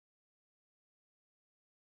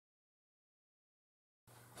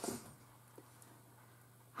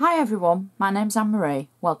Hi everyone, my name's Anne-Marie.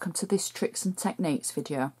 Welcome to this tricks and techniques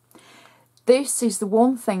video. This is the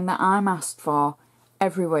one thing that I'm asked for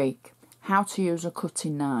every week, how to use a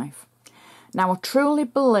cutting knife. Now I truly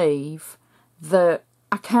believe that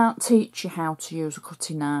I can't teach you how to use a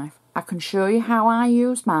cutting knife. I can show you how I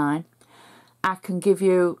use mine. I can give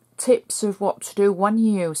you tips of what to do when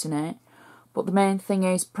you're using it, but the main thing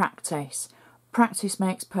is practice. Practice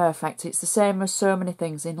makes perfect. It's the same as so many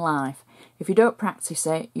things in life. If you don't practice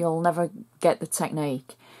it, you'll never get the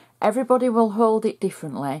technique. Everybody will hold it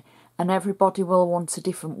differently, and everybody will want a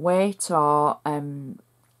different weight or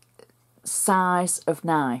size of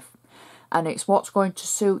knife, and it's what's going to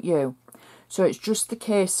suit you. So it's just the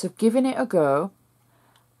case of giving it a go,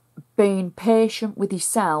 being patient with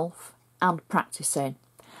yourself and practicing,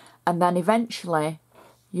 and then eventually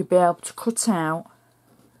you'll be able to cut out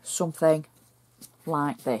something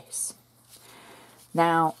like this.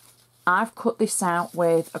 Now I've cut this out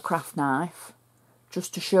with a craft knife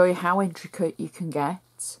just to show you how intricate you can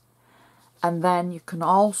get, and then you can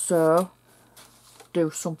also do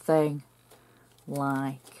something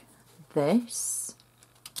like this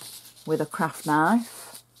with a craft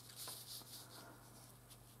knife,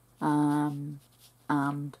 and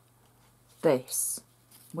this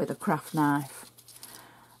with a craft knife,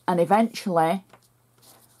 and eventually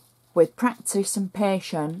with practice and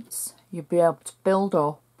patience you'll be able to build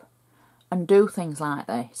up and do things like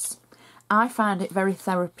this. I find it very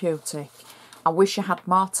therapeutic. I wish I had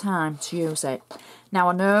more time to use it. Now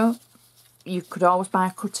I know you could always buy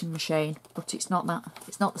a cutting machine, but it's not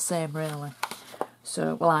the same really.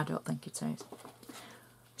 So, well, I don't think it is.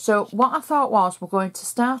 So what I thought was we're going to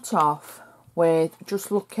start off with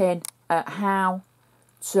just looking at how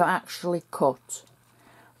to actually cut.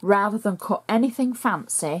 Rather than cut anything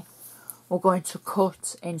fancy, we're going to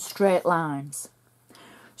cut in straight lines.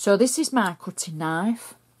 So this is my cutting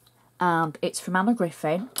knife, and it's from Anna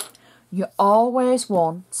Griffin. You always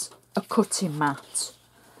want a cutting mat.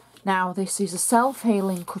 Now this is a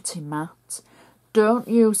self-healing cutting mat. Don't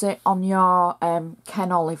use it on your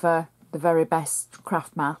Ken Oliver, the very best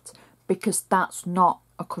craft mat, because that's not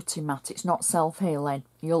a cutting mat. It's not self-healing.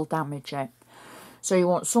 You'll damage it. So you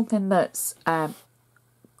want something that's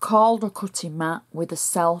called a cutting mat with a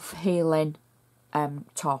self-healing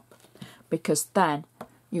top, because then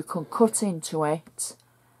you can cut into it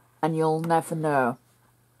and you'll never know.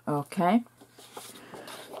 Okay,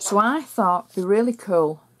 so I thought it'd be really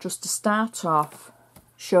cool just to start off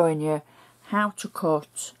showing you how to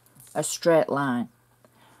cut a straight line.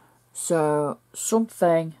 So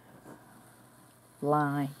something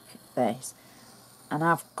like this, and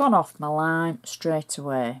I've gone off my line straight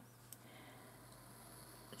away.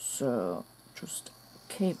 So just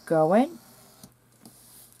keep going,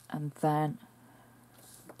 and then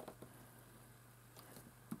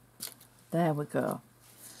there we go.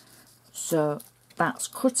 So that's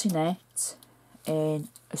cutting it in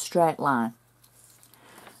a straight line,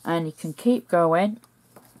 and you can keep going.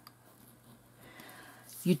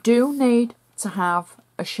 You do need to have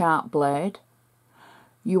a sharp blade.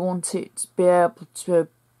 You want it to be able to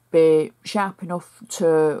be sharp enough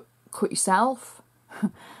to cut yourself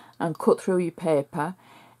and cut through your paper.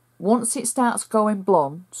 Once it starts going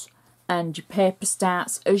blunt and your paper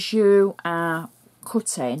starts, as you are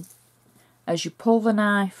cutting, as you pull the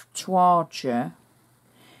knife towards you,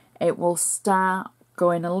 it will start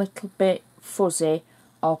going a little bit fuzzy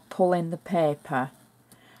or pulling the paper,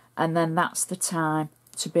 and then that's the time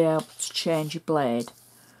to be able to change your blade.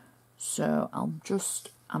 So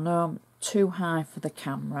I know I'm too high for the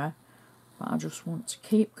camera, but I just want to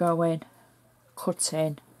keep going,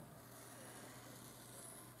 cutting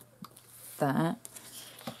there.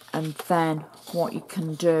 And then what you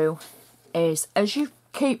can do is, as you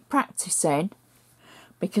keep practicing,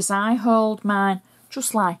 because I hold mine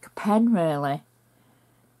just like a pen really,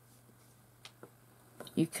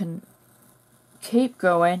 you can keep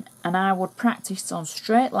going, and I would practice on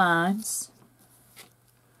straight lines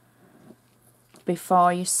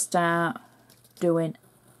before you start doing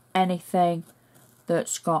anything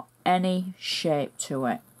that's got any shape to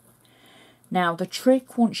it. Now the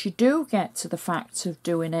trick, once you do get to the fact of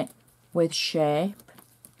doing it with shape,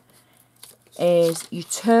 is you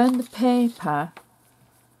turn the paper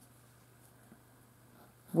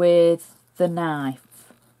with the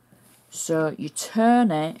knife. So you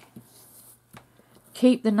turn it,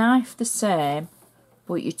 keep the knife the same,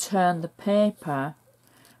 but you turn the paper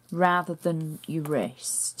rather than your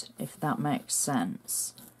wrist, if that makes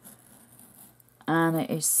sense. And it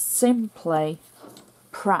is simply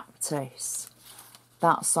practice.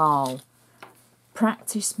 That's all.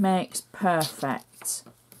 Practice makes perfect.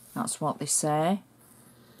 That's what they say.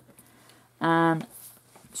 And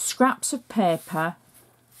scraps of paper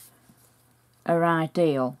are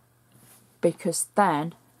ideal because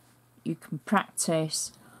then you can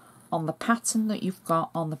practice on the pattern that you've got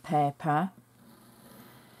on the paper.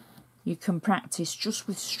 You can practice just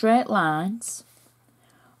with straight lines,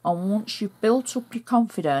 and once you've built up your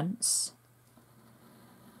confidence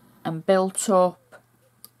and built up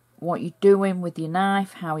what you're doing with your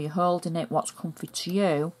knife, how you're holding it, what's comfy to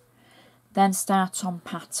you, then start on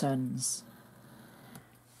patterns.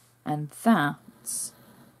 And that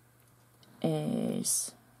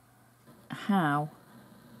is how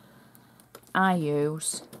I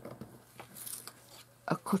use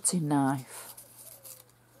a cutting knife.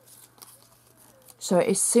 So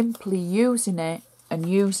it's simply using it, and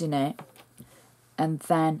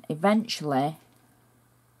then eventually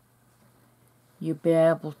you'll be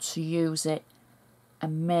able to use it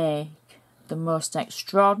and make the most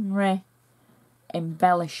extraordinary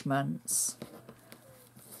embellishments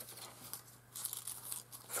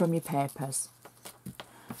from your papers.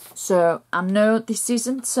 So I know this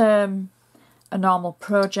isn't a normal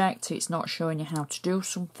project. It's not showing you how to do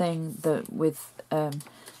something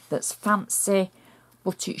that's fancy,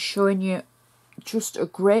 but it's showing you just a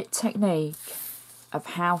great technique of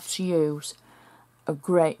how to use a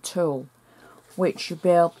great tool, which you'll be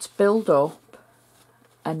able to build up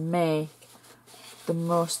and make the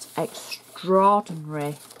most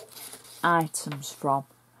extraordinary items from,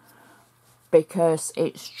 because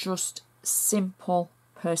it's just simple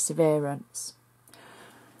perseverance.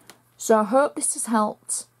 So I hope this has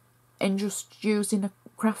helped in just using a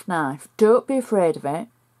craft knife. Don't be afraid of it.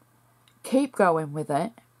 Keep going with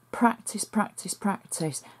it. Practice, practice,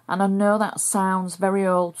 practice. And I know that sounds very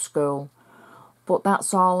old school, but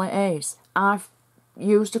that's all it is. I've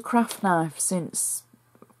used a craft knife since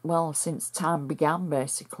time began,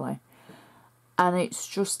 basically. And it's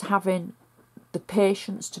just having the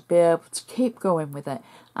patience to be able to keep going with it.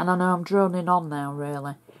 And I know I'm droning on now,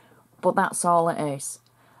 really, but that's all it is.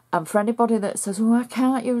 And for anybody that says, oh, I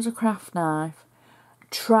can't use a craft knife,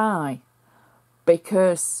 try.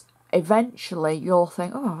 Because eventually you'll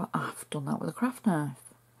think, oh, I've done that with a craft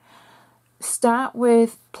knife. Start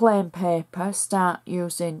with plain paper. Start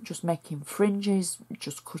using, just making fringes,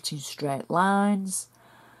 just cutting straight lines.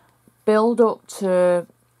 Build up to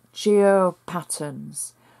geo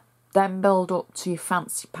patterns. Then build up to your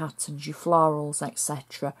fancy patterns, your florals,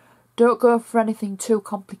 etc. Don't go for anything too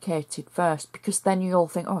complicated first, because then you'll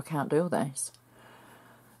think, oh, I can't do this.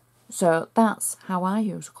 So that's how I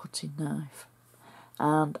use a cutting knife.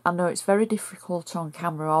 And I know it's very difficult on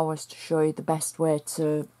camera always to show you the best way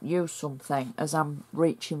to use something as I'm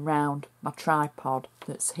reaching round my tripod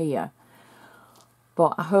that's here.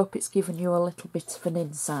 But I hope it's given you a little bit of an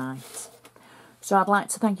insight. So I'd like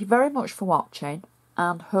to thank you very much for watching,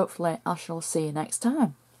 and hopefully I shall see you next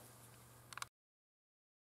time.